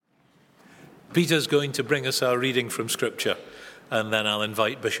Peter's going to bring us our reading from Scripture, and then I'll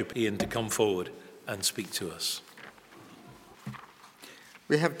invite Bishop Ian to come forward and speak to us.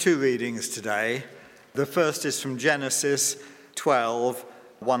 We have two readings today. The first is from Genesis 12,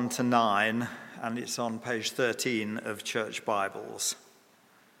 1 to 9, and it's on page 13 of Church Bibles.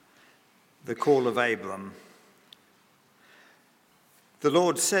 The call of Abram. The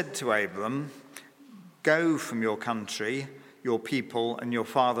Lord said to Abram, "Go from your country, your people, and your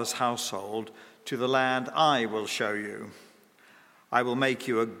father's household to the land I will show you. I will make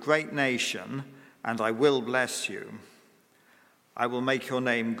you a great nation, and I will bless you. I will make your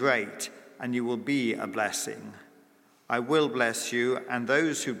name great, and you will be a blessing. I will bless you, and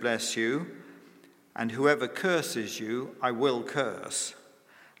those who bless you, and whoever curses you, I will curse.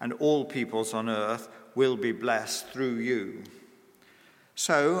 And all peoples on earth will be blessed through you."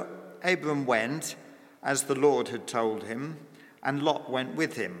 So Abram went, as the Lord had told him, and Lot went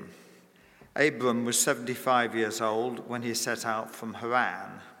with him. Abram was 75 years old when he set out from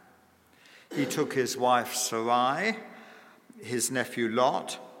Haran. He took his wife Sarai, his nephew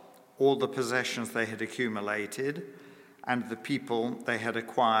Lot, all the possessions they had accumulated, and the people they had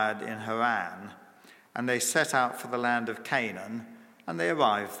acquired in Haran, and they set out for the land of Canaan, and they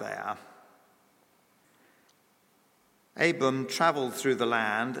arrived there. Abram travelled through the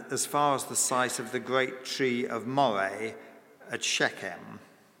land as far as the site of the great tree of Moreh at Shechem.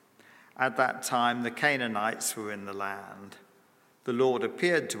 At that time, the Canaanites were in the land. The Lord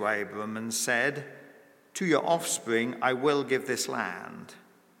appeared to Abram and said, "To your offspring I will give this land."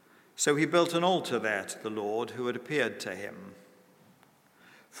 So he built an altar there to the Lord who had appeared to him.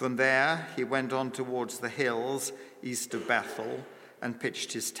 From there he went on towards the hills east of Bethel and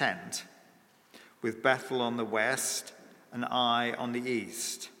pitched his tent, with Bethel on the west and Ai on the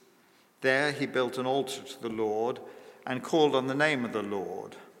east. There he built an altar to the Lord and called on the name of the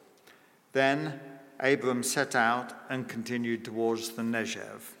Lord. Then Abram set out and continued towards the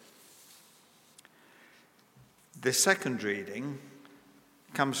Negev. The second reading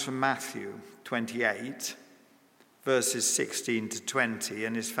comes from Matthew 28, verses 16 to 20,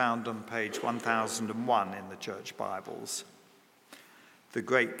 and is found on page 1001 in the Church Bibles. The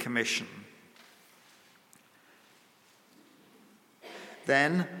Great Commission.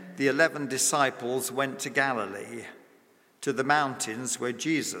 Then the 11 disciples went to Galilee, to the mountains where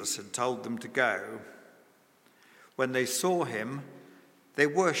Jesus had told them to go. When they saw him, they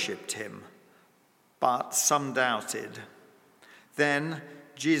worshipped him, but some doubted. Then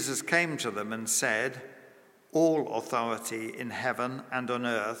Jesus came to them and said, "All authority in heaven and on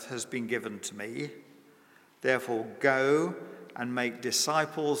earth has been given to me. Therefore go and make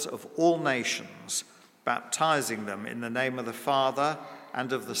disciples of all nations, baptizing them in the name of the Father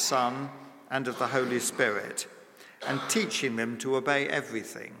and of the Son and of the Holy Spirit, and teaching them to obey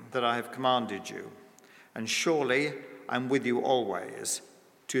everything that I have commanded you. And surely I'm with you always,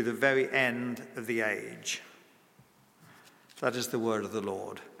 to the very end of the age." That is the word of the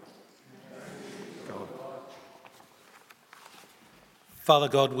Lord. God. Father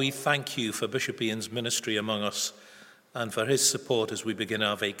God, we thank you for Bishop Ian's ministry among us and for his support as we begin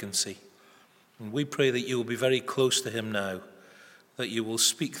our vacancy. And we pray that you will be very close to him now, that you will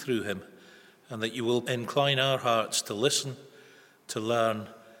speak through him, and that you will incline our hearts to listen, to learn,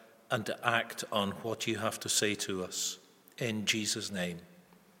 and to act on what you have to say to us. In Jesus' name,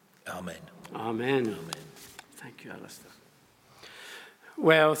 amen. Amen. Amen. Thank you, Alistair.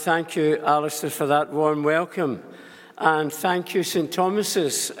 Well, thank you, Alistair, for that warm welcome. And thank you, St.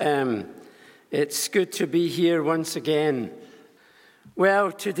 Thomas's. It's good to be here once again.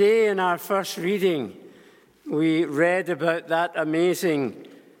 Well, today in our first reading, we read about that amazing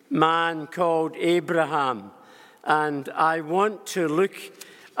man called Abraham. And I want to look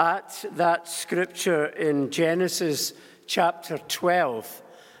at that scripture in Genesis chapter 12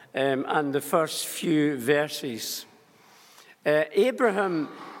 and the first few verses. Abraham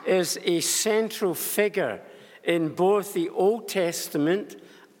is a central figure in both the Old Testament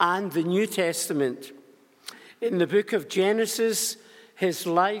and the New Testament. In the book of Genesis, his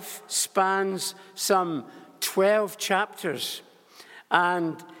life spans some 12 chapters,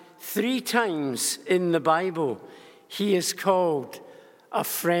 and 3 times in the Bible, he is called a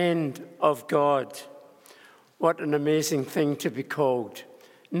friend of God. What an amazing thing to be called.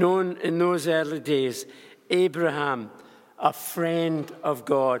 Known in those early days, Abraham, a friend of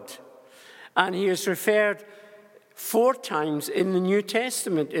God. And he is referred 4 times in the New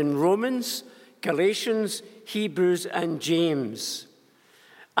Testament, in Romans, Galatians, Hebrews, and James.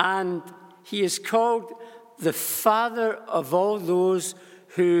 And he is called the father of all those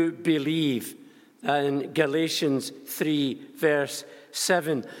who believe, in Galatians 3, verse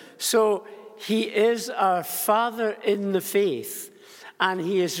 7. So he is our father in the faith, and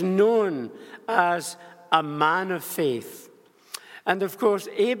he is known as a man of faith. And of course,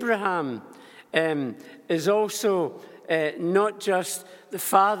 Abraham is also not just the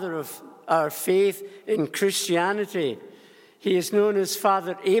father of our faith in Christianity. He is known as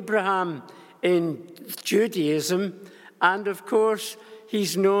Father Abraham in Judaism, and of course,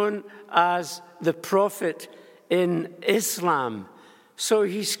 he's known as the prophet in Islam. So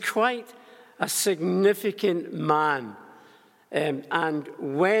he's quite a significant man. And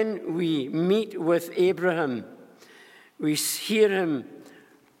when we meet with Abraham, we hear him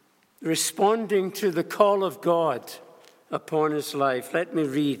responding to the call of God upon his life. Let me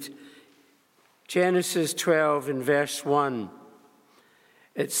read Genesis 12 in verse 1.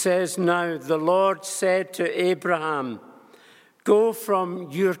 It says, "Now the Lord said to Abraham, 'Go from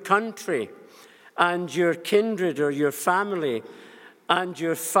your country and your kindred,'" or your family, "'and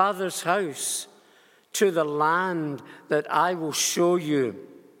your father's house to the land that I will show you.'"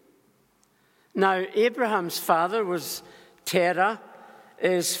 Now, Abraham's father was Terah,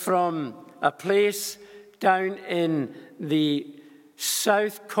 is from a place down in the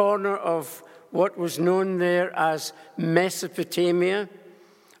south corner of what was known there as Mesopotamia,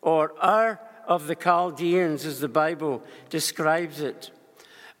 or Ur of the Chaldeans, as the Bible describes it.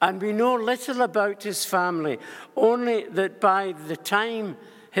 And we know little about his family, only that by the time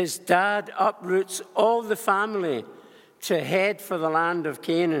his dad uproots all the family to head for the land of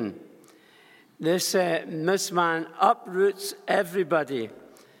Canaan, this man uproots everybody.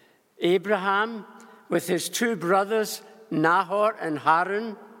 Abraham, with his two brothers, Nahor and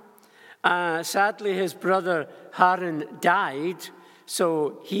Haran. Sadly, his brother Haran died,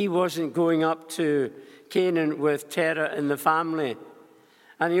 so he wasn't going up to Canaan with Terah and the family.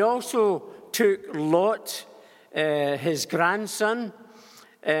 And he also took Lot, his grandson,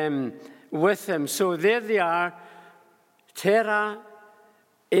 with him. So there they are, Terah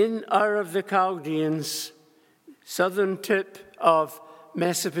in Ur of the Chaldeans, southern tip of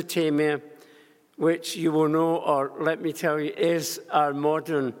Mesopotamia, which you will know, or let me tell you, is our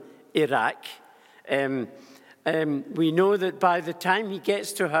modern Iraq. We know that by the time he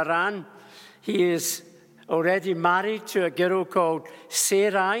gets to Haran, he is already married to a girl called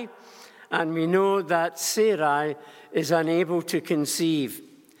Sarai, and we know that Sarai is unable to conceive.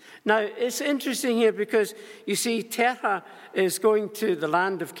 Now, it's interesting here because, you see, Terah is going to the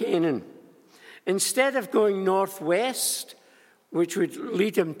land of Canaan. Instead of going northwest, which would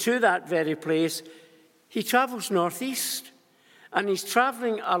lead him to that very place, he travels northeast. And he's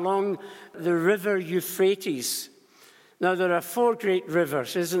traveling along the river Euphrates. Now, there are 4 great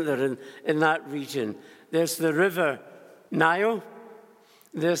rivers, isn't there, in that region? There's the river Nile,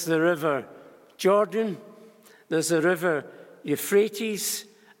 there's the river Jordan, there's the river Euphrates,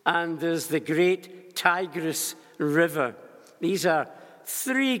 and there's the great Tigris River. These are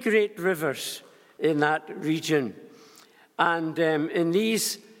 3 great rivers in that region. And in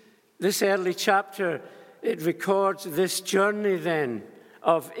this early chapter, it records this journey then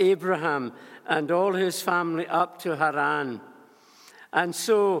of Abraham and all his family up to Haran. And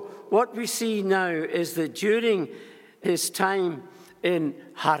so what we see now is that during his time in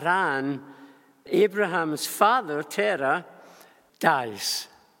Haran, Abraham's father, Terah, dies.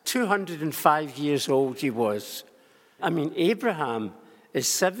 205 years old he was. I mean, Abraham is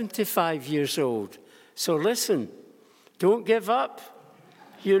 75 years old. So listen, don't give up.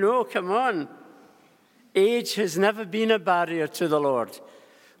 Come on. Age has never been a barrier to the Lord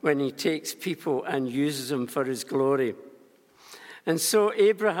when he takes people and uses them for his glory. And so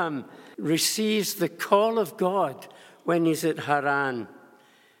Abraham receives the call of God when he's at Haran.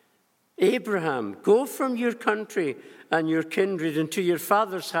 Abraham, go from your country and your kindred into your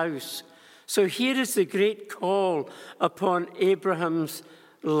father's house. So here is the great call upon Abraham's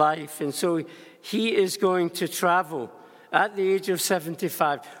life. And so he is going to travel at the age of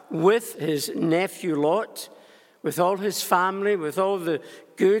 75 with his nephew Lot, with all his family, with all the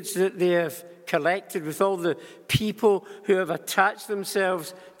goods that they have collected, with all the people who have attached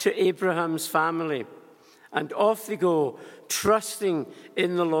themselves to Abraham's family. And off they go, trusting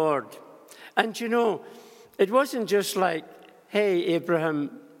in the Lord. And it wasn't just like, hey,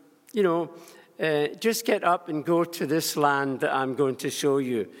 Abraham, just get up and go to this land that I'm going to show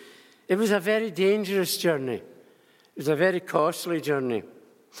you. It was a very dangerous journey. It was a very costly journey.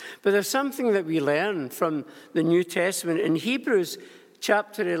 But there's something that we learn from the New Testament. In Hebrews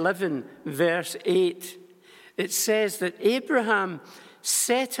chapter 11, verse 8, it says that Abraham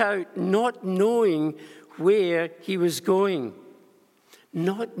set out not knowing where he was going.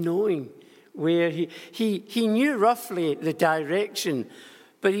 Not knowing where he knew roughly the direction,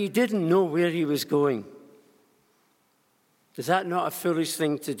 but he didn't know where he was going. Is that not a foolish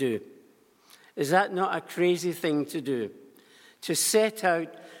thing to do? Is that not a crazy thing to do? To set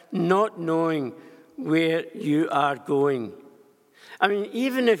out not knowing where you are going. I mean,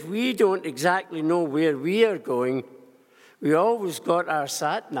 even if we don't exactly know where we are going, we always got our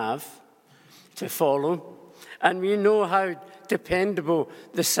sat-nav to follow, and we know how dependable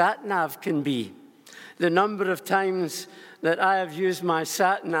the sat-nav can be. The number of times that I have used my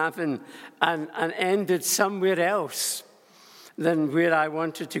sat-nav and ended somewhere else than where I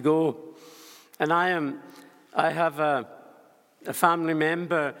wanted to go. And I have a family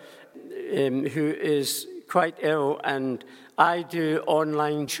member who is quite ill, and I do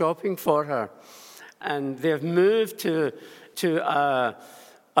online shopping for her. And they've moved to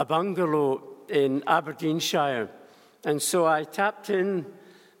a bungalow in Aberdeenshire. And so I tapped in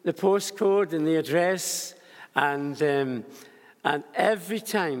the postcode and the address, and every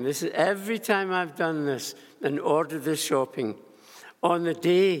time I've done this and ordered this shopping, on the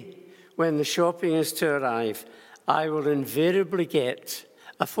day when the shopping is to arrive, I will invariably get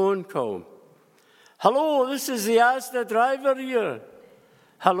a phone call. Hello, this is the Asda driver here.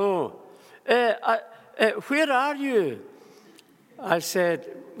 Hello. Where are you? I said,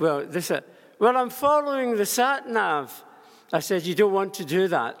 well, I'm following the sat-nav. I said, you don't want to do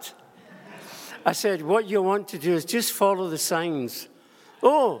that. I said, what you want to do is just follow the signs.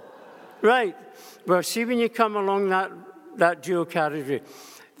 Oh, right. Well, see, when you come along that dual carriageway,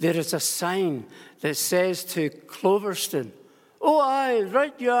 there is a sign that says to Cloverston. Oh, aye,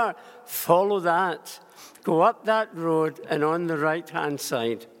 right you are. Follow that. Go up that road and on the right-hand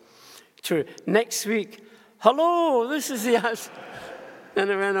side. Next week, hello, this is the... And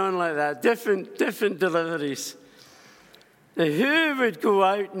it went on like that, different deliveries. Now, who would go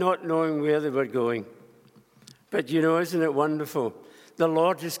out not knowing where they were going? But you know, isn't it wonderful? The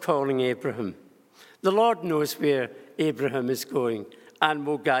Lord is calling Abraham. The Lord knows where Abraham is going and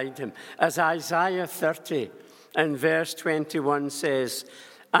will guide him. As Isaiah 30 and verse 21 says,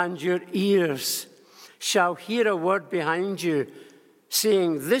 and your ears shall hear a word behind you,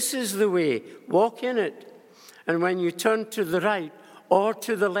 saying, this is the way, walk in it. And when you turn to the right or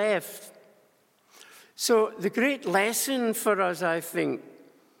to the left. So the great lesson for us, I think,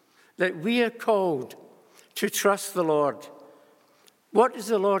 that we are called to trust the Lord. What is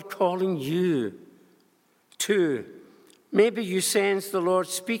the Lord calling you to? Maybe you sense the Lord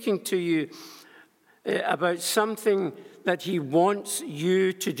speaking to you about something that he wants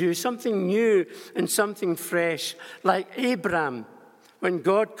you to do, something new and something fresh. Like Abraham, when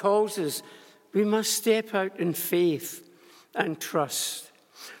God calls us, we must step out in faith and trust,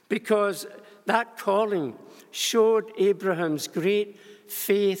 because that calling showed Abraham's great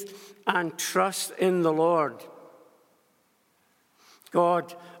faith and trust in the Lord.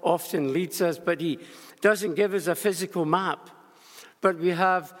 God often leads us, but he doesn't give us a physical map, but we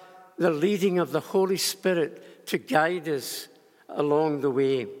have the leading of the Holy Spirit to guide us along the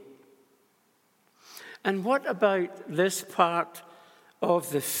way. And what about this part of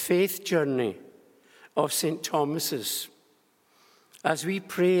the faith journey of St. Thomas's? As we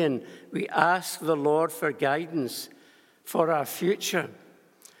pray and we ask the Lord for guidance for our future,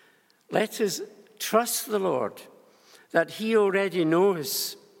 let us trust the Lord that he already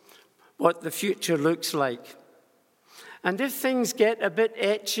knows what the future looks like. And if things get a bit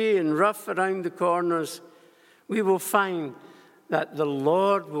etchy and rough around the corners, we will find that the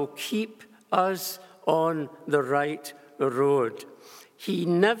Lord will keep us on the right road. He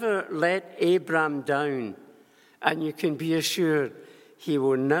never let Abraham down, and you can be assured he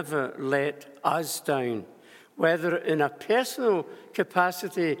will never let us down, whether in a personal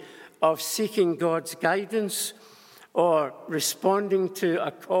capacity of seeking God's guidance or responding to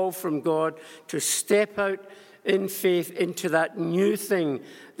a call from God to step out in faith into that new thing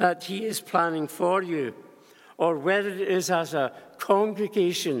that he is planning for you, or whether it is as a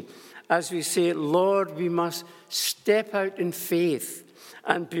congregation, as we say, Lord, we must step out in faith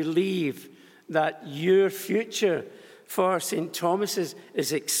and believe that your future for St. Thomas's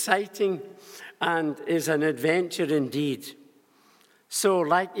is exciting and is an adventure indeed. So,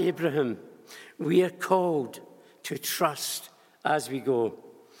 like Abraham, we are called to trust as we go.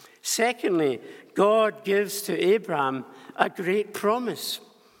 Secondly, God gives to Abraham a great promise.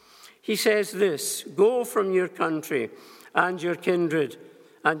 He says this, go from your country and your kindred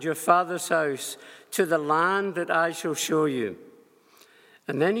and your father's house to the land that I shall show you.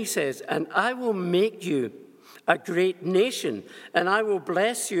 And then he says, and I will make you a great nation, and I will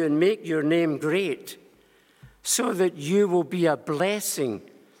bless you and make your name great, so that you will be a blessing.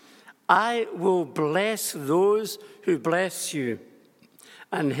 I will bless those who bless you,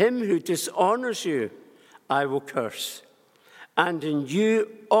 and him who dishonors you I will curse. And in you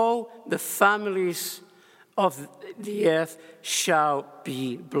all the families of the earth shall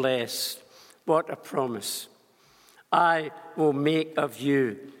be blessed. What a promise. I will make of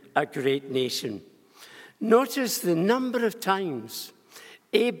you a great nation. Notice the number of times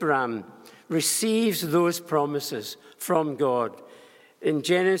Abraham receives those promises from God. In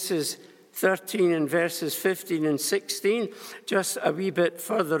Genesis 13 and verses 15 and 16, just a wee bit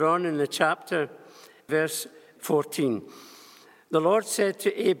further on in the chapter, verse 14. The Lord said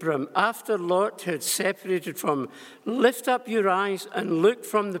to Abram, after Lot had separated from him, lift up your eyes and look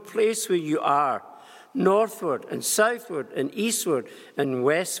from the place where you are, northward and southward and eastward and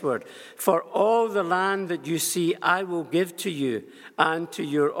westward. For all the land that you see I will give to you and to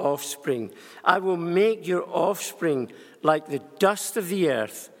your offspring. I will make your offspring like the dust of the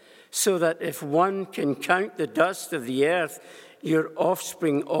earth, so that if one can count the dust of the earth, your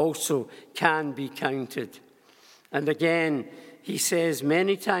offspring also can be counted. And again, he says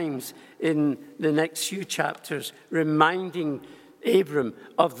many times in the next few chapters, reminding Abram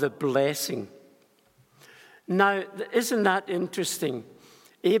of the blessing. Now, isn't that interesting?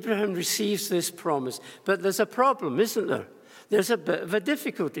 Abraham receives this promise, but there's a problem, isn't there? There's a bit of a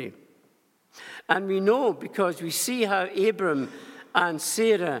difficulty. And we know because we see how Abram and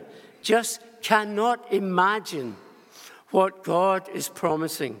Sarah just cannot imagine what God is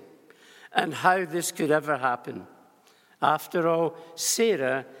promising and how this could ever happen. After all,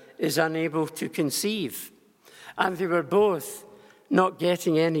 Sarah is unable to conceive, and they were both not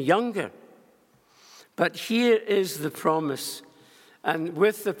getting any younger. But here is the promise, and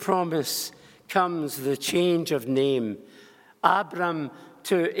with the promise comes the change of name. Abram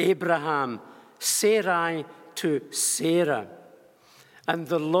to Abraham, Sarai to Sarah. And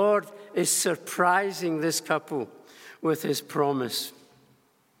the Lord is surprising this couple with his promise.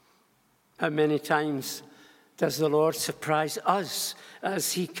 How many times does the Lord surprise us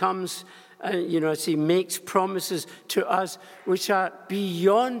as he comes, as he makes promises to us which are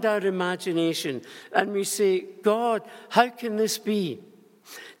beyond our imagination? And we say, God, how can this be?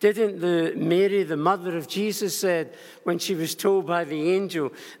 Didn't Mary, the mother of Jesus, said when she was told by the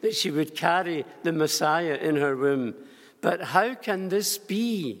angel that she would carry the Messiah in her womb, but how can this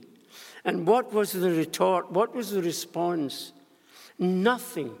be? And what was the retort? What was the response?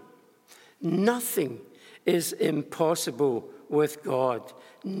 Nothing is impossible with God.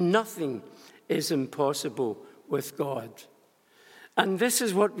 Nothing is impossible with God. And this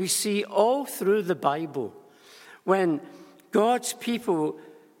is what we see all through the Bible. When God's people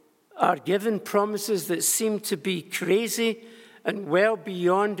are given promises that seem to be crazy and well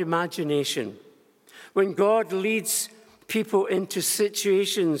beyond imagination. When God leads people into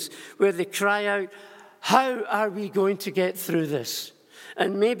situations where they cry out, how are we going to get through this?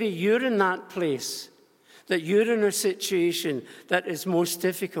 And maybe you're in that place, that you're in a situation that is most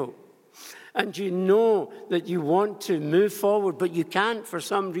difficult. And you know that you want to move forward, but you can't for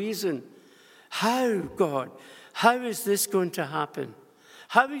some reason. How, God? How is this going to happen?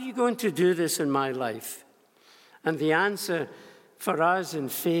 How are you going to do this in my life? And the answer for us in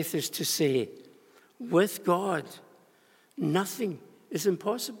faith is to say, with God, nothing is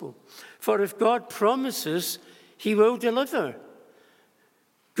impossible. For if God promises, he will deliver.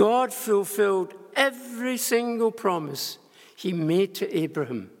 God fulfilled every single promise he made to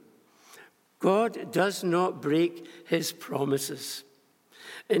Abraham. God does not break his promises.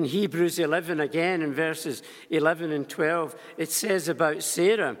 In Hebrews 11, again, in verses 11 and 12, it says about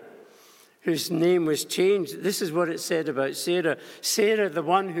Sarah, whose name was changed. This is what it said about Sarah. Sarah, the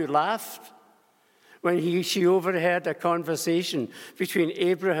one who laughed when she overheard a conversation between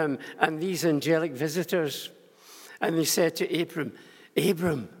Abraham and these angelic visitors. And they said to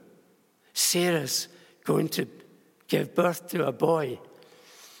Abram, Sarah's going to give birth to a boy.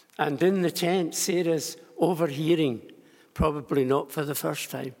 And in the tent, Sarah's overhearing, probably not for the first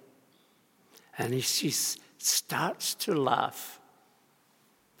time. And she starts to laugh.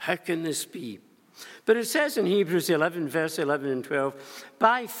 How can this be? But it says in Hebrews 11, verse 11 and 12,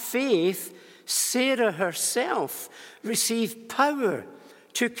 by faith, Sarah herself received power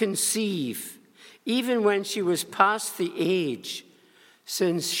to conceive, even when she was past the age,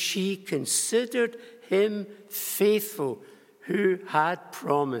 since she considered him faithful who had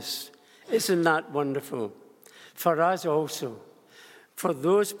promised. Isn't that wonderful? For us also, for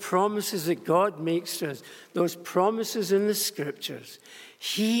those promises that God makes to us, those promises in the Scriptures,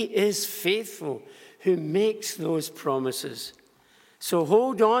 he is faithful who makes those promises. So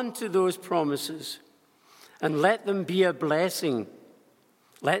hold on to those promises and let them be a blessing.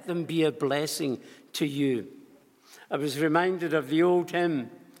 Let them be a blessing to you. I was reminded of the old hymn,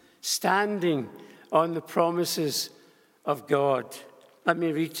 Standing on the Promises of God. Let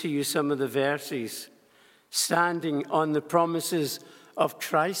me read to you some of the verses. Standing on the promises of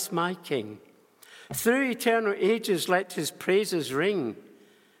Christ my King. Through eternal ages let his praises ring.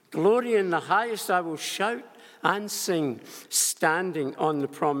 Glory in the highest I will shout and sing, standing on the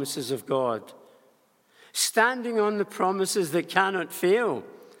promises of God. Standing on the promises that cannot fail,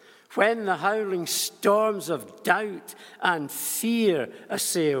 when the howling storms of doubt and fear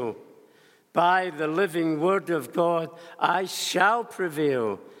assail. By the living word of God I shall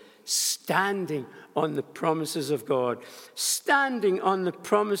prevail, standing on the promises of God, standing on the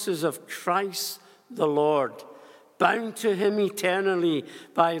promises of Christ the Lord, bound to him eternally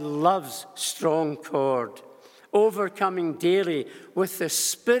by love's strong cord, overcoming daily with the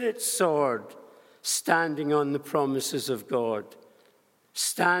Spirit's sword, standing on the promises of God.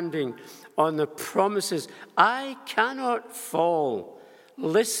 Standing on the promises, I cannot fall,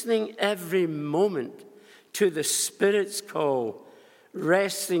 listening every moment to the Spirit's call,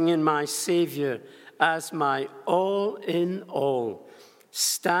 resting in my Savior as my all in all,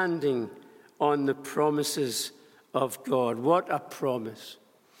 standing on the promises of God. What a promise.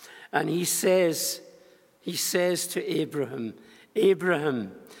 And he says to Abraham,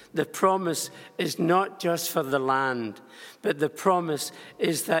 Abraham, the promise is not just for the land, but the promise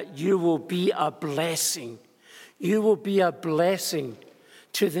is that you will be a blessing. You will be a blessing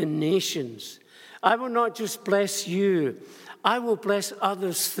to the nations. I will not just bless you, I will bless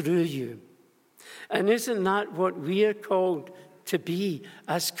others through you. And isn't that what we are called to be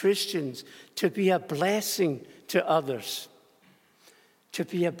as Christians? To be a blessing to others. To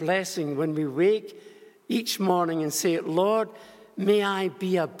be a blessing when we wake each morning and say, Lord, may I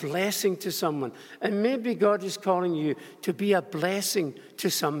be a blessing to someone. And maybe God is calling you to be a blessing to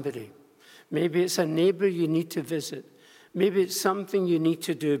somebody. Maybe it's a neighbor you need to visit. Maybe it's something you need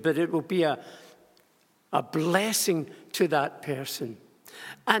to do, but it will be a blessing to that person.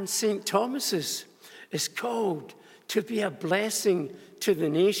 And St. Thomas is called to be a blessing to the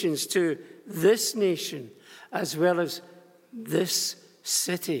nations, to this nation, as well as this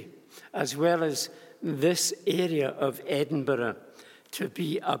city, as well as this area of Edinburgh, to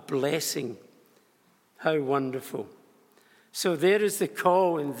be a blessing. How wonderful. So there is the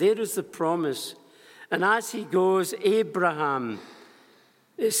call and there is the promise. And as he goes, Abraham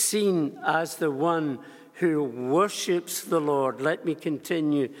is seen as the one who worships the Lord. Let me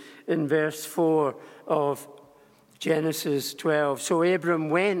continue in verse 4 of Genesis 12. So Abram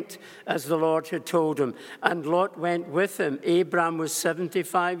went as the Lord had told him, and Lot went with him. Abram was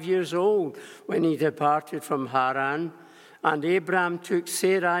 75 years old when he departed from Haran. And Abram took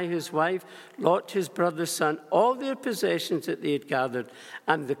Sarai his wife, Lot his brother's son, all their possessions that they had gathered,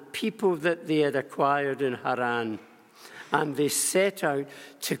 and the people that they had acquired in Haran. And they set out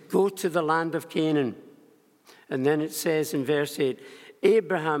to go to the land of Canaan. And then it says in verse 8,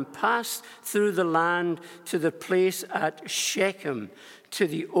 Abraham passed through the land to the place at Shechem, to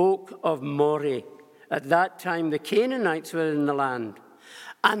the oak of Moreh. At that time the Canaanites were in the land.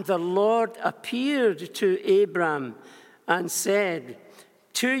 And the Lord appeared to Abram and said,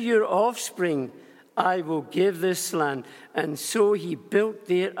 to your offspring I will give this land. And so he built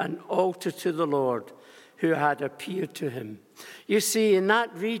there an altar to the Lord who had appeared to him. You see, in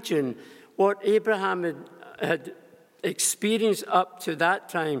that region, what Abraham had experienced up to that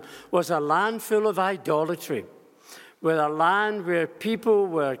time was a land full of idolatry, with a land where people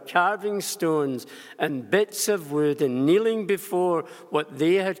were carving stones and bits of wood and kneeling before what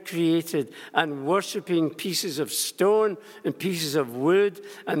they had created and worshipping pieces of stone and pieces of wood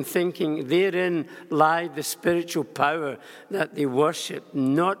and thinking therein lied the spiritual power that they worshipped.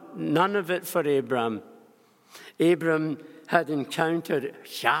 None of it for Abram. Abram had encountered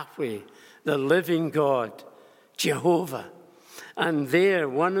Yahweh, the living God, Jehovah. And there,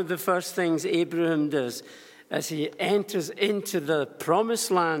 one of the first things Abraham does as he enters into the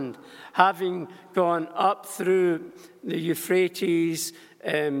promised land, having gone up through the Euphrates,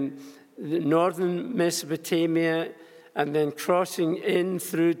 the northern Mesopotamia, and then crossing in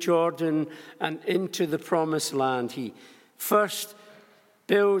through Jordan and into the promised land, he first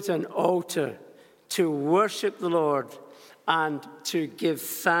builds an altar to worship the Lord and to give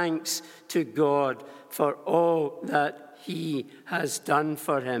thanks to God for all that he has done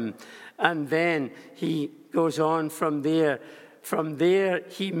for him. And then he goes on from there. From there,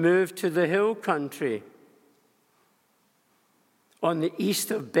 he moved to the hill country on the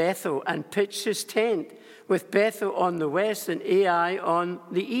east of Bethel and pitched his tent with Bethel on the west and Ai on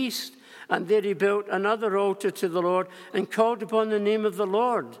the east. And there he built another altar to the Lord and called upon the name of the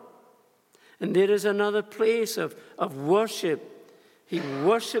Lord. And there is another place of worship. He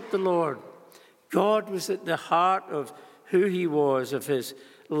worshiped the Lord. God was at the heart of who he was, of his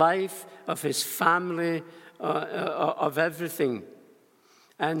life, of his family, of everything.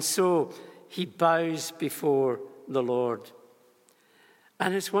 And so he bows before the Lord.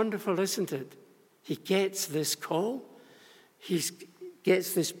 And it's wonderful, isn't it? He gets this call. He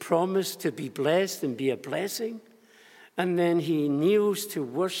gets this promise to be blessed and be a blessing. And then he kneels to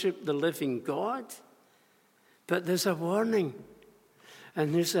worship the living God. But there's a warning.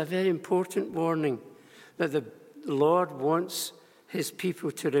 And there's a very important warning that the Lord wants his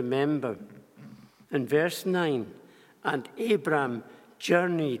people to remember. In verse 9, and Abram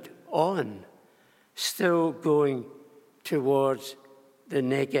journeyed on, still going towards the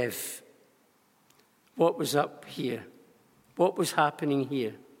Negev. What was up here? What was happening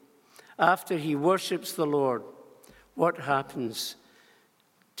here? After he worships the Lord, what happens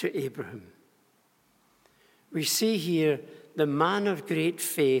to Abraham? We see here the man of great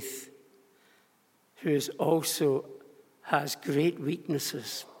faith who also has great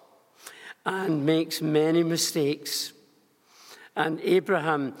weaknesses and makes many mistakes. And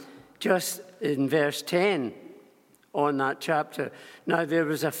Abraham, just in verse 10 on that chapter, now there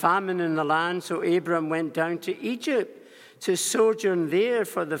was a famine in the land, so Abraham went down to Egypt to sojourn there,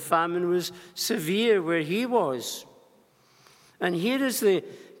 for the famine was severe where he was. And here is the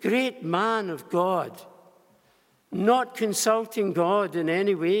great man of God, not consulting God in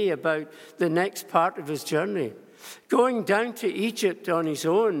any way about the next part of his journey, going down to Egypt on his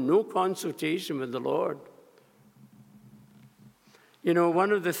own, no consultation with the Lord. You know,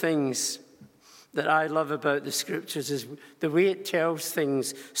 one of the things that I love about the scriptures is the way it tells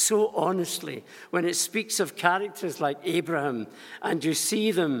things so honestly. When it speaks of characters like Abraham, and you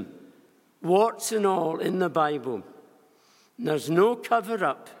see them, warts and all, in the Bible, and there's no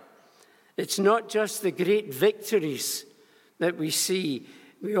cover-up. It's not just the great victories that we see.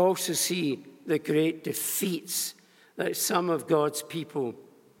 We also see the great defeats that some of God's people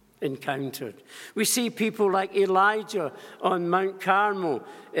encountered. We see people like Elijah on Mount Carmel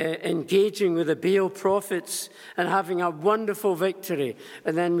engaging with the Baal prophets and having a wonderful victory.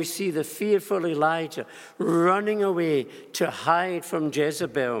 And then we see the fearful Elijah running away to hide from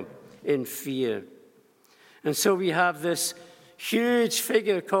Jezebel in fear. And so we have this huge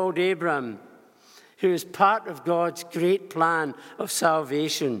figure called Abraham, who is part of God's great plan of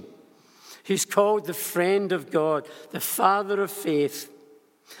salvation. He's called the friend of God, the father of faith,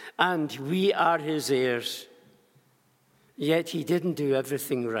 and we are his heirs. Yet he didn't do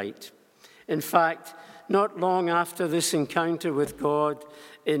everything right. In fact, not long after this encounter with God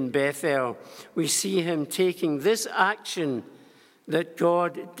in Bethel, we see him taking this action that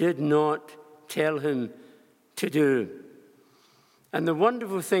God did not tell him to do. And the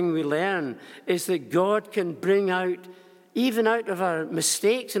wonderful thing we learn is that God can bring out, even out of our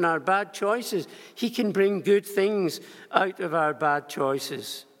mistakes and our bad choices, he can bring good things out of our bad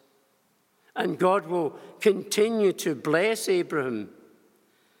choices. And God will continue to bless Abraham.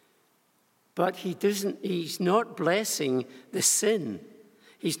 But he's not blessing the sin.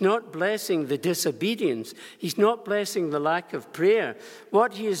 He's not blessing the disobedience. He's not blessing the lack of prayer.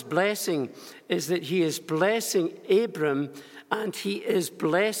 What he is blessing is that he is blessing Abram, and he is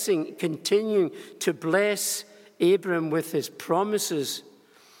continuing to bless Abram with his promises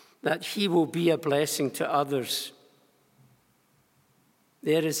that he will be a blessing to others.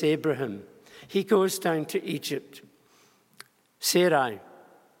 There is Abraham. He goes down to Egypt. Sarai,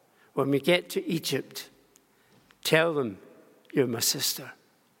 when we get to Egypt, tell them you're my sister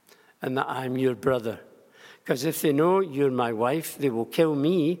and that I'm your brother. Because if they know you're my wife, they will kill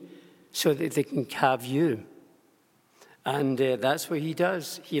me so that they can have you. And that's what he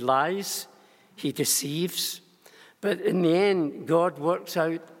does. He lies, he deceives. But in the end, God works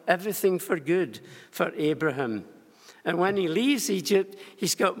out everything for good for Abraham. And when he leaves Egypt,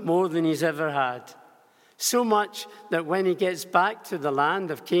 he's got more than he's ever had. So much that when he gets back to the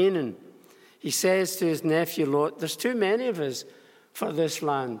land of Canaan, he says to his nephew Lot, there's too many of us for this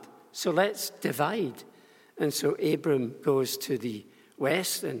land, so let's divide. And so Abram goes to the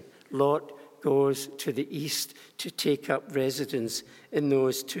west and Lot goes to the east to take up residence in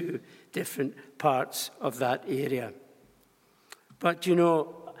those two different parts of that area. But you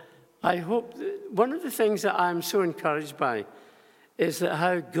know, I hope one of the things that I'm so encouraged by is that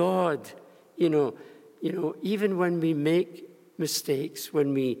how God, even when we make mistakes,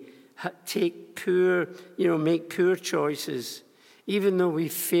 when we make poor choices, even though we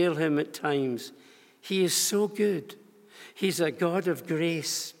fail him at times, he is so good. He's a God of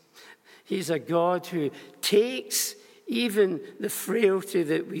grace. He's a God who takes even the frailty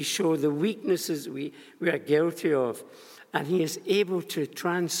that we show, the weaknesses we are guilty of. And he is able to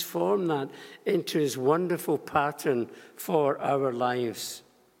transform that into his wonderful pattern for our lives.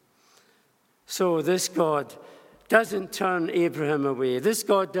 So this God doesn't turn Abraham away. This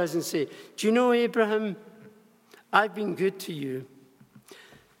God doesn't say, do you know, Abraham, I've been good to you.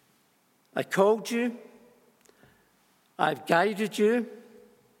 I called you. I've guided you.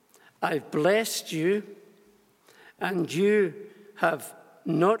 I've blessed you. And you have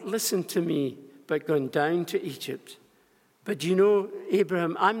not listened to me, but gone down to Egypt. But you know,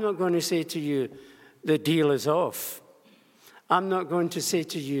 Abraham, I'm not going to say to you, the deal is off. I'm not going to say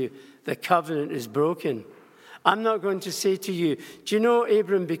to you, the covenant is broken. I'm not going to say to you, do you know,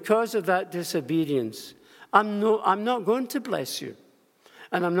 Abraham, because of that disobedience, I'm not going to bless you.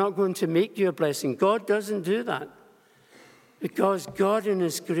 And I'm not going to make you a blessing. God doesn't do that. Because God in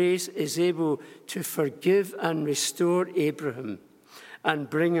his grace is able to forgive and restore Abraham and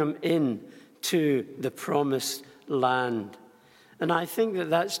bring him in to the promised land. And I think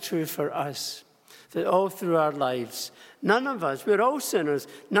that that's true for us, that all through our lives, none of us, we're all sinners,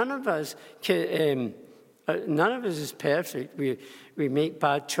 none of us is perfect. We make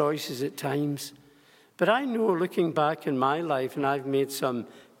bad choices at times. But I know, looking back in my life, and I've made some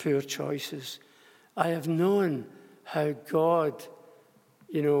poor choices, I have known how God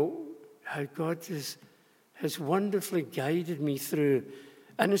has wonderfully guided me through.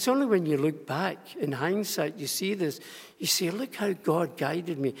 And it's only when you look back, in hindsight, you see this. You say, look how God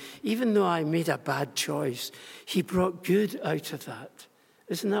guided me. Even though I made a bad choice, he brought good out of that.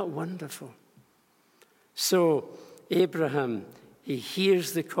 Isn't that wonderful? So, Abraham, he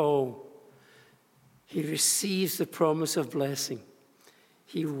hears the call. He receives the promise of blessing.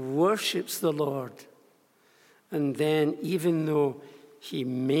 He worships the Lord. And then, even though he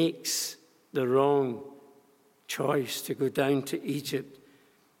makes the wrong choice to go down to Egypt,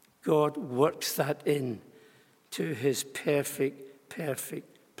 God works that in to his perfect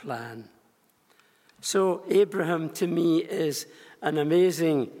plan. So Abraham, to me, is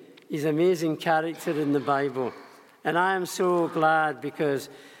he's an amazing character in the Bible. And I am so glad because,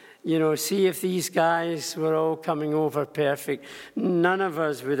 see if these guys were all coming over perfect, none of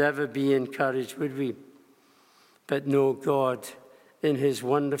us would ever be encouraged, would we? But no, God, in his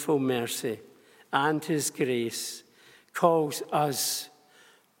wonderful mercy and his grace, calls us,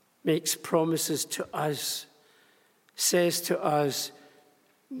 makes promises to us, says to us,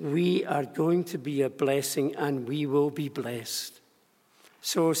 we are going to be a blessing and we will be blessed.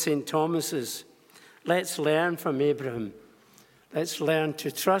 So, St. Thomas's, let's learn from Abraham. Let's learn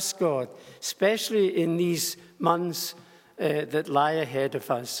to trust God, especially in these months that lie ahead of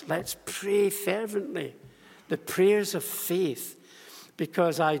us. Let's pray fervently the prayers of faith,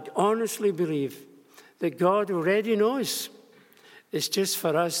 because I honestly believe that God already knows. It's just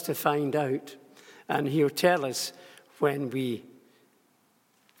for us to find out, and he'll tell us when we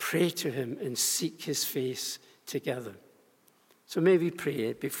pray to him and seek his face together. So may we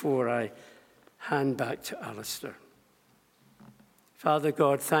pray before I hand back to Alistair. Father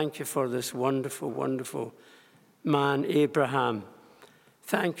God, thank you for this wonderful, wonderful man, Abraham.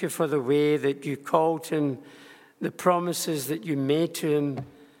 Thank you for the way that you called him, the promises that you made to him,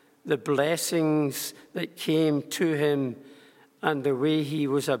 the blessings that came to him, and the way he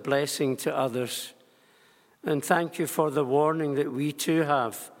was a blessing to others. And thank you for the warning that we too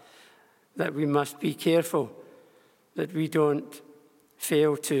have, that we must be careful, that we don't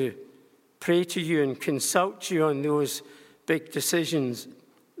fail to pray to you and consult you on those big decisions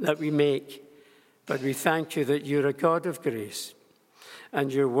that we make. But we thank you that you're a God of grace,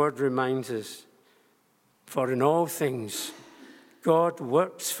 and your word reminds us, for in all things, God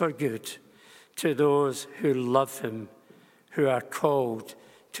works for good to those who love him, who are called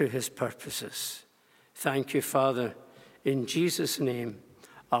to his purposes. Thank you, Father. In Jesus' name,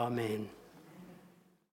 amen.